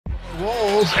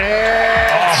goes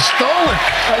and stolen.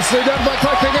 Nicely done by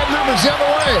Clark. They got numbers the other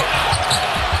way.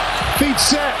 Feet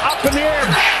set, up in the air.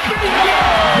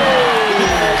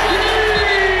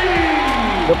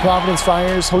 The Providence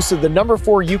Friars hosted the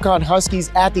 #4 UConn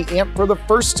Huskies at the Amp for the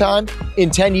first time in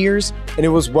 10 years, and it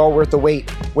was well worth the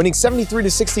wait, winning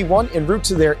 73-61 en route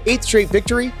to their 8th straight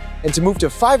victory and to move to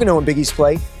 5-0 in Big East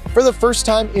play for the first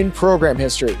time in program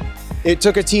history. It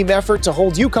took a team effort to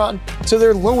hold UConn to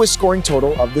their lowest scoring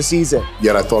total of the season.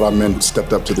 Yet I thought our men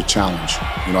stepped up to the challenge.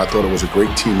 I thought it was a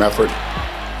great team effort.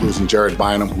 Losing Jared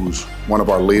Bynum, who's one of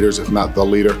our leaders, if not the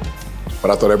leader. But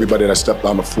I thought everybody that stepped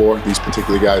on the floor, these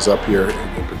particular guys up here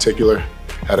in particular,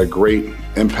 had a great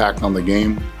impact on the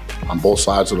game on both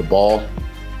sides of the ball.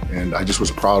 And I just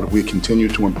was proud we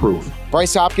continued to improve.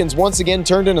 Bryce Hopkins once again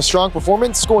turned in a strong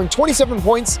performance, scoring 27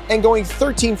 points and going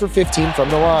 13 for 15 from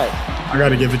the line. I got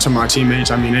to give it to my teammates.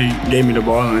 They gave me the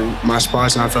ball in my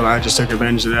spots, and I feel like I just took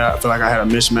advantage of that. I feel like I had a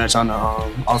mismatch on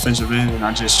the offensive end, and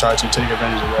I just tried to take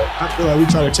advantage of that. I feel like we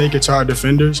try to take it to our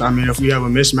defenders. If we have a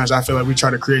mismatch, I feel like we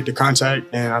try to create the contact,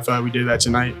 and I feel like we did that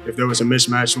tonight. If there was a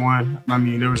mismatch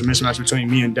there was a mismatch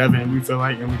between me and Devin, we feel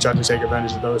like, and we tried to take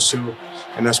advantage of those two,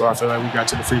 and that's why I feel like we got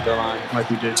to the free throw line like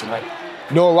we did tonight.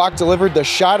 Noah Locke delivered the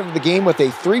shot of the game with a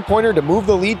 3-pointer to move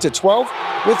the lead to 12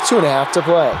 with 2.5 to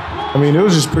play. It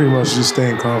was just pretty much just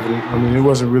staying confident. It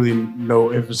wasn't really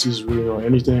no emphasis really on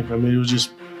anything. It was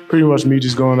just pretty much me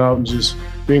just going out and just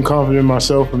being confident in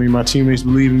myself. My teammates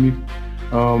believe in me.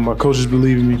 My coaches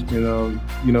believe in me.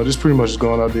 Just pretty much just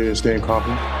going out there and staying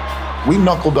confident. We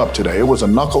knuckled up today. It was a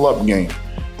knuckle-up game.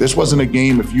 This wasn't a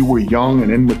game if you were young and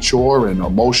immature and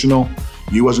emotional,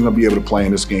 you wasn't going to be able to play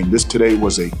in this game. Today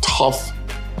was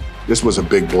this was a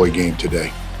big boy game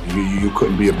today. You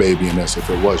couldn't be a baby in this. If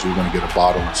it was, you were going to get a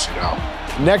bottle and sit out.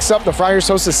 Next up, the Friars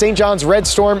host the St. John's Red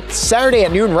Storm Saturday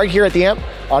at noon right here at the Amp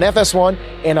on FS1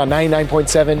 and on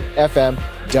 99.7 FM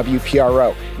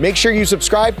WPRO. Make sure you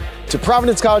subscribe to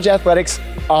Providence College Athletics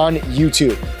on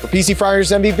YouTube. For PC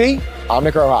Friars MVP, I'm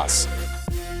Nick Rojas.